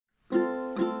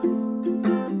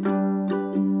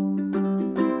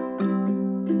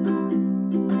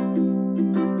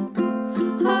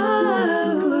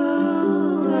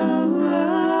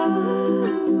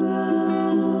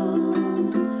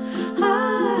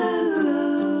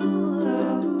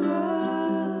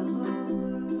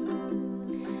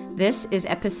This is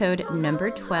episode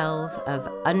number 12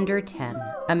 of Under 10,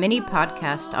 a mini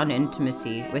podcast on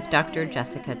intimacy with Dr.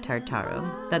 Jessica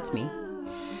Tartaro. That's me.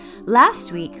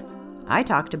 Last week, I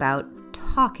talked about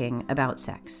talking about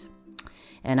sex.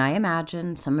 And I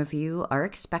imagine some of you are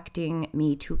expecting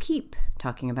me to keep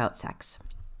talking about sex.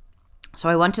 So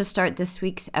I want to start this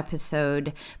week's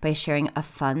episode by sharing a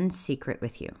fun secret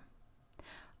with you.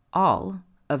 All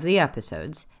of the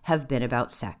episodes have been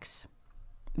about sex.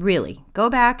 Really, go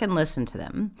back and listen to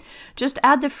them. Just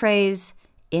add the phrase,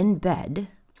 in bed,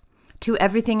 to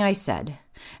everything I said,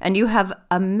 and you have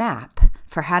a map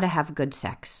for how to have good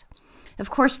sex. Of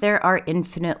course, there are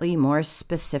infinitely more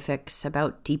specifics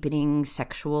about deepening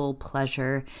sexual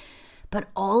pleasure, but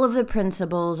all of the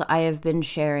principles I have been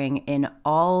sharing in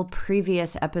all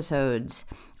previous episodes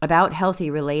about healthy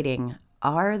relating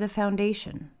are the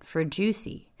foundation for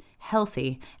juicy,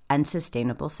 healthy, and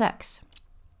sustainable sex.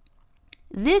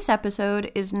 This episode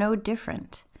is no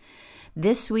different.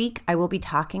 This week, I will be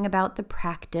talking about the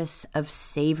practice of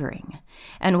savoring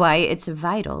and why it's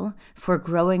vital for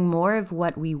growing more of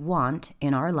what we want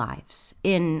in our lives,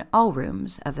 in all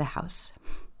rooms of the house.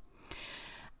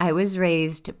 I was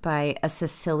raised by a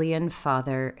Sicilian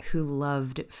father who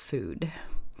loved food,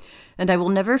 and I will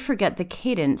never forget the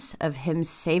cadence of him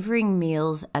savoring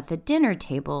meals at the dinner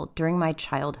table during my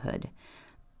childhood.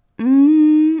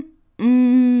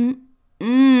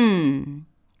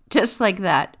 Just like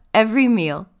that, every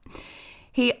meal.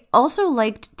 He also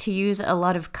liked to use a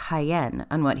lot of cayenne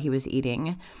on what he was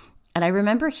eating, and I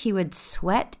remember he would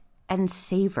sweat and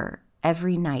savor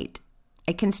every night.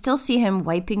 I can still see him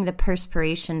wiping the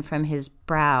perspiration from his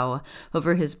brow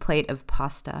over his plate of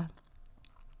pasta.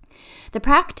 The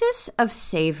practice of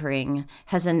savoring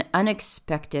has an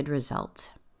unexpected result.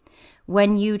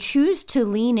 When you choose to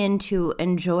lean into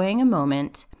enjoying a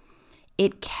moment,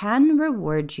 it can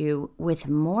reward you with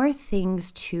more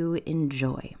things to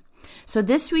enjoy. So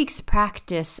this week's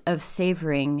practice of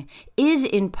savoring is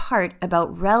in part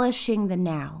about relishing the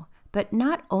now, but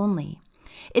not only.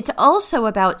 It's also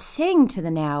about saying to the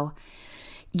now,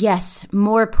 yes,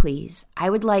 more please.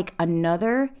 I would like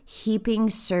another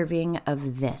heaping serving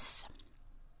of this.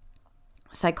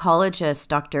 Psychologist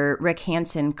Dr. Rick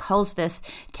Hanson calls this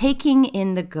taking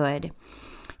in the good.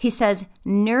 He says,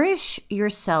 nourish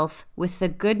yourself with the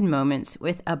good moments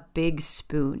with a big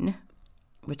spoon,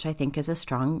 which I think is a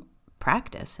strong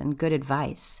practice and good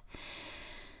advice.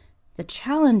 The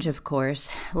challenge, of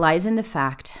course, lies in the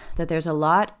fact that there's a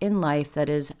lot in life that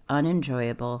is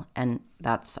unenjoyable, and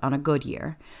that's on a good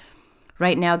year.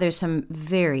 Right now, there's some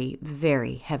very,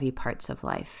 very heavy parts of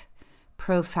life.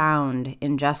 Profound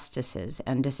injustices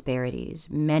and disparities,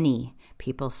 many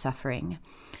people suffering.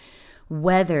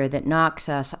 Weather that knocks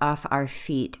us off our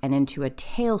feet and into a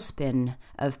tailspin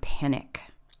of panic.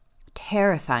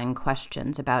 Terrifying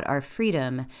questions about our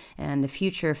freedom and the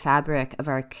future fabric of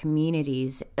our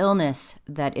communities. Illness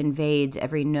that invades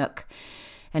every nook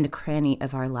and cranny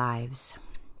of our lives.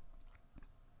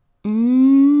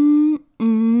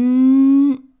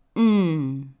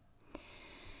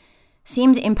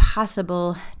 Seems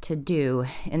impossible to do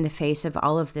in the face of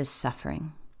all of this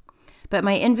suffering. But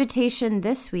my invitation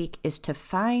this week is to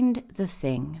find the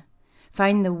thing.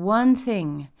 Find the one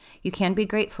thing you can be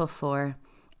grateful for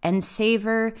and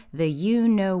savor the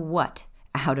you-know-what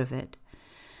out of it.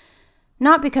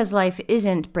 Not because life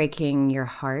isn't breaking your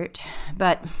heart,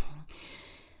 but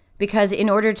because in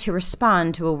order to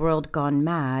respond to a world gone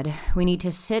mad, we need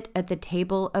to sit at the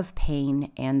table of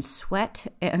pain and sweat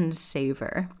and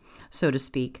savor, so to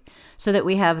speak, so that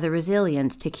we have the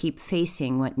resilience to keep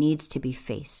facing what needs to be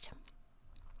faced.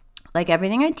 Like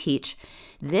everything I teach,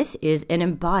 this is an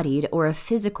embodied or a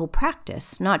physical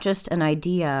practice, not just an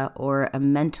idea or a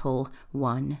mental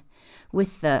one.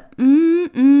 With the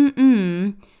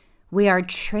we are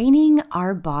training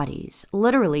our bodies,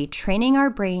 literally training our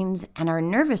brains and our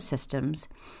nervous systems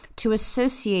to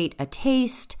associate a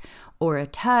taste or a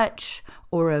touch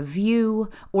or a view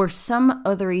or some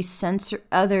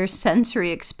other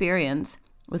sensory experience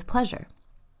with pleasure.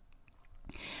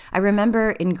 I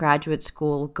remember in graduate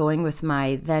school going with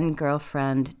my then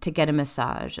girlfriend to get a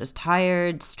massage as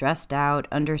tired, stressed out,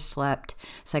 underslept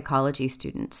psychology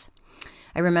students.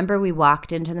 I remember we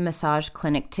walked into the massage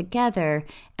clinic together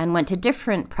and went to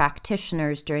different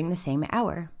practitioners during the same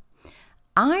hour.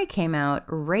 I came out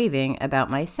raving about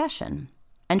my session,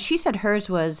 and she said hers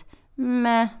was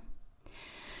meh.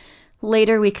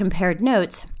 Later, we compared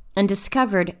notes and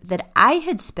discovered that I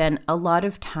had spent a lot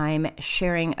of time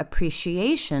sharing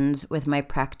appreciations with my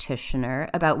practitioner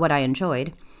about what I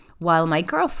enjoyed, while my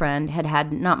girlfriend had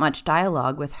had not much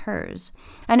dialogue with hers.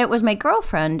 And it was my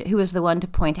girlfriend who was the one to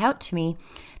point out to me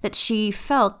that she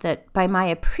felt that by my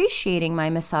appreciating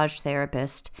my massage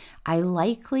therapist, I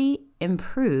likely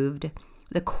improved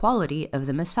the quality of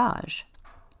the massage.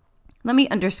 Let me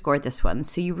underscore this one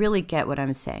so you really get what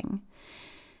I'm saying.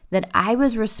 That I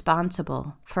was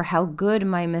responsible for how good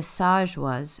my massage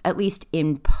was, at least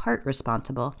in part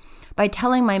responsible, by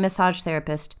telling my massage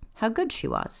therapist how good she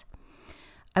was.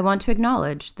 I want to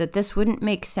acknowledge that this wouldn't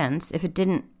make sense if it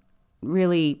didn't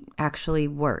really actually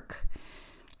work.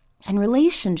 And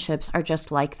relationships are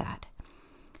just like that.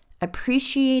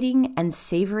 Appreciating and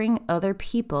savoring other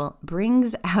people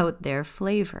brings out their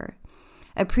flavor.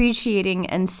 Appreciating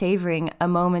and savoring a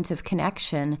moment of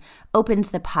connection opens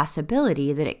the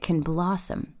possibility that it can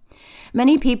blossom.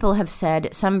 Many people have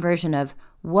said some version of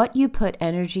what you put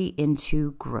energy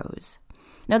into grows.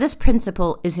 Now, this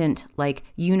principle isn't like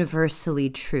universally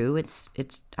true. It's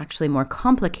actually more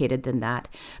complicated than that.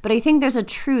 But I think there's a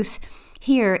truth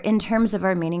here in terms of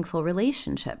our meaningful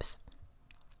relationships.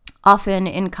 Often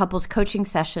in couples coaching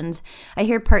sessions, I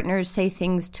hear partners say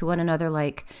things to one another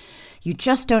like, "You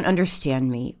just don't understand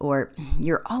me," or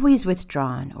 "You're always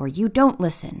withdrawn," or "You don't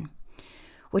listen,"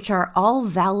 which are all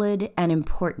valid and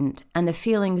important, and the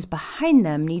feelings behind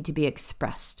them need to be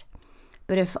expressed.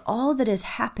 But if all that is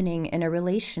happening in a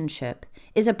relationship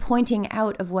is a pointing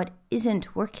out of what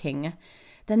isn't working,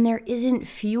 then there isn't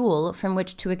fuel from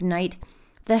which to ignite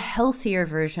the healthier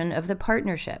version of the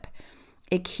partnership.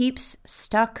 It keeps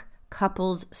stuck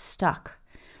couples stuck.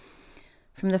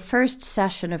 From the first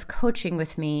session of coaching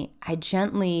with me, I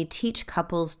gently teach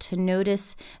couples to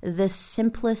notice the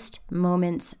simplest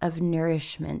moments of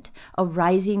nourishment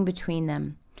arising between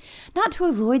them, not to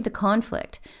avoid the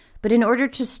conflict, but in order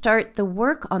to start the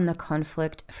work on the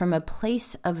conflict from a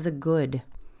place of the good,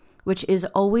 which is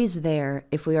always there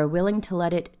if we are willing to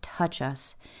let it touch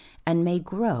us, and may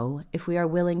grow if we are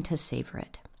willing to savor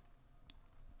it.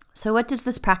 So what does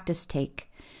this practice take?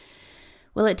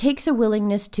 Well, it takes a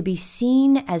willingness to be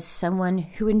seen as someone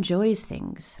who enjoys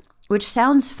things, which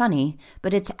sounds funny,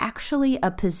 but it's actually a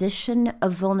position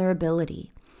of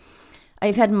vulnerability.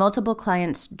 I've had multiple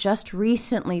clients just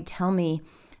recently tell me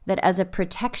that as a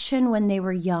protection when they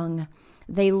were young,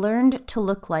 they learned to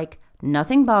look like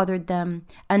nothing bothered them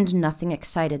and nothing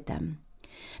excited them.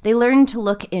 They learned to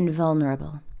look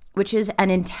invulnerable, which is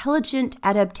an intelligent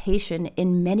adaptation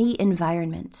in many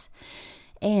environments.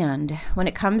 And when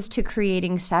it comes to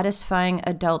creating satisfying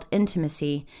adult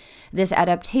intimacy, this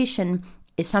adaptation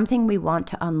is something we want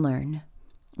to unlearn,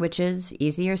 which is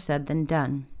easier said than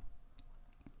done.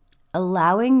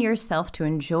 Allowing yourself to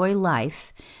enjoy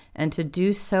life and to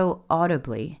do so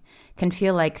audibly can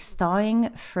feel like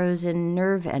thawing frozen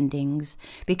nerve endings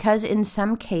because in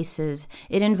some cases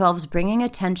it involves bringing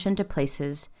attention to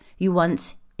places you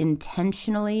once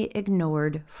intentionally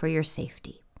ignored for your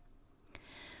safety.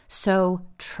 So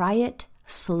try it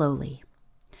slowly.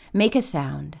 Make a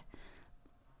sound.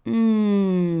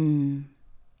 And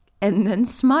then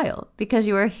smile because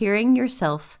you are hearing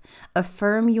yourself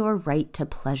affirm your right to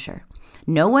pleasure.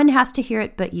 No one has to hear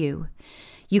it but you.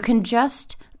 You can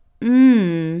just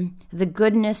the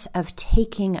goodness of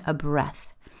taking a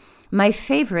breath. My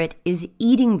favorite is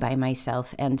eating by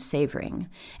myself and savoring.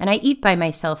 And I eat by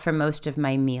myself for most of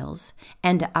my meals.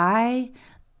 And I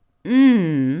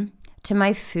to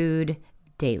my food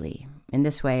daily. In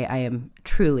this way, I am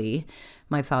truly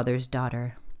my Father's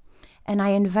daughter. And I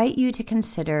invite you to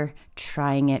consider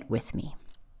trying it with me.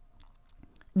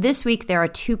 This week, there are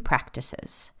two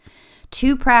practices.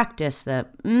 To practice the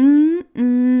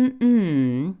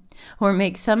or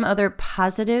make some other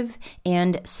positive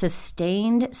and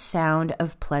sustained sound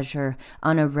of pleasure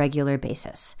on a regular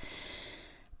basis.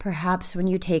 Perhaps when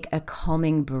you take a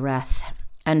calming breath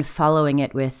and following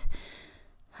it with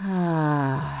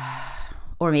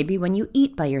or maybe when you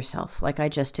eat by yourself, like I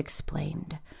just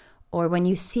explained, or when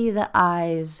you see the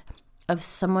eyes of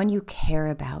someone you care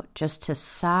about, just to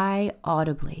sigh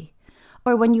audibly,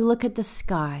 or when you look at the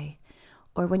sky,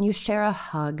 or when you share a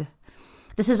hug.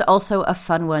 This is also a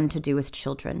fun one to do with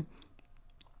children.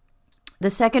 The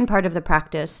second part of the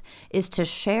practice is to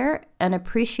share an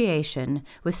appreciation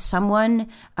with someone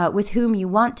with whom you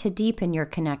want to deepen your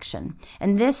connection.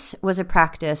 And this was a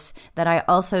practice that I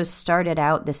also started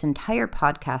out this entire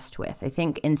podcast with. I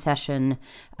think in session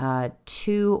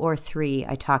 2 or 3,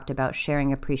 I talked about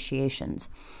sharing appreciations.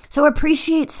 So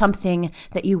appreciate something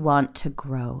that you want to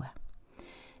grow.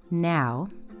 Now,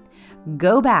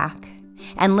 go back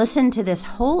and listen to this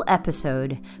whole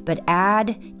episode, but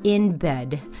add in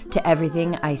bed to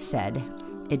everything I said.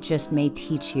 it just may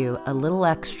teach you a little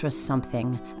extra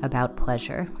something about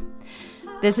pleasure.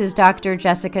 This is Dr.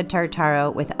 Jessica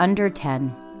Tartaro with Under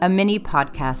 10, a mini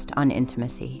podcast on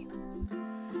intimacy.